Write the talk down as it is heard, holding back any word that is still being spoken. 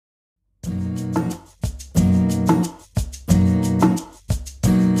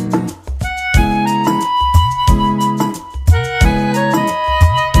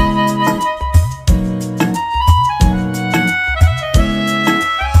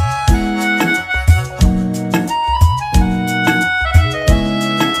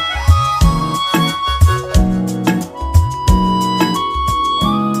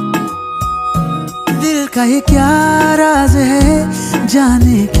राज है,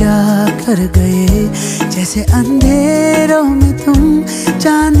 जाने क्या कर गए। जैसे अंधेरों में तुम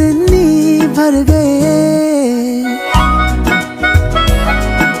चांदनी भर गए।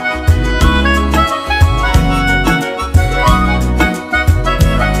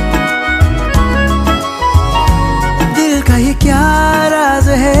 दिल का ये क्या राज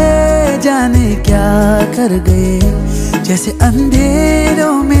है, जाने क्या कर गए। जैसे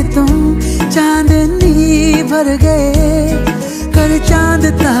अंधेरों में तुम चांदनी भर गए। कर चांद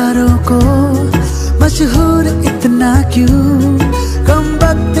तारों को मशहूर इतना क्यों, कम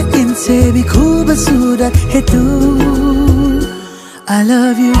वक्त इनसे भी खूबसूरत है तू। I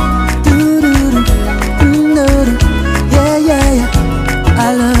love you, yeah yeah yeah,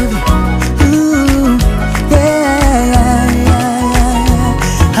 I love you, yeah yeah yeah,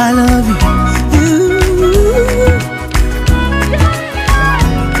 I love you.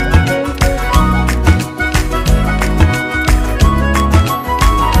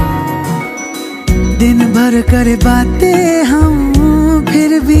 दिन भर करे बातें हम,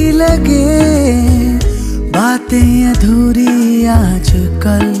 फिर भी लगे बातें अधूरी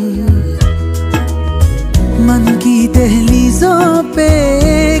आजकल। मन की दहलीजों पे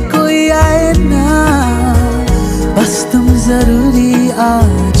कोई आए ना, बस तुम जरूरी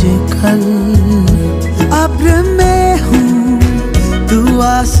आजकल। अब्र में हूँ तू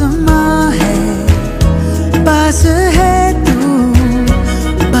आसमां है, पास है तू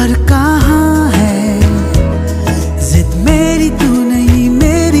पर कहाँ है।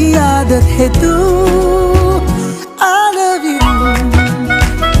 है तू। I love you,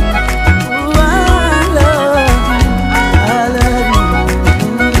 I love you, I love you,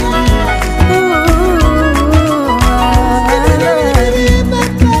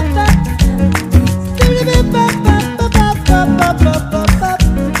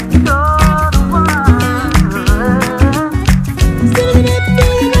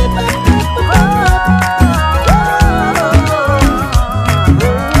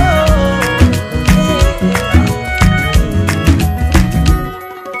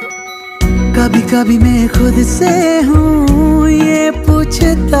 कभी कभी मैं खुद से हूँ ये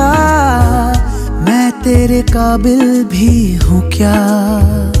पूछता, मैं तेरे काबिल भी हूँ क्या।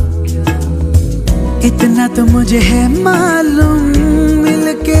 इतना तो मुझे है मालूम,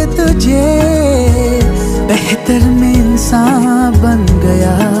 मिलके तुझे बेहतर में इंसान बन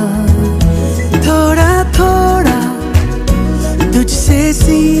गया। थोड़ा थोड़ा तुझसे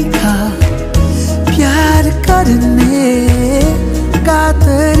सीखा प्यार करने का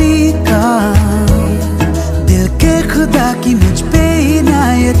तरीका। दिल के खुदा की मुझ पे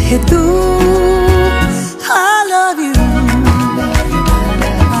इनायत है तू। I love you,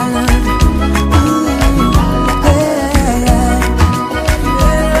 I love you, yeah, yeah।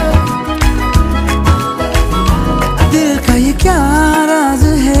 दिल का ये क्या राज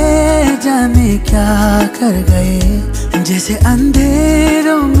है, जाने क्या कर गए। जैसे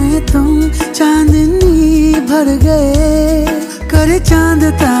अंधेरों में तुम चांदनी भर गए। करे चांद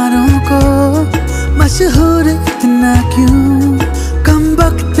तारों को मशहूर इतना क्यों, कम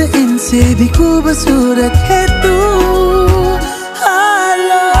वक्त इनसे भी खूबसूरत है तू।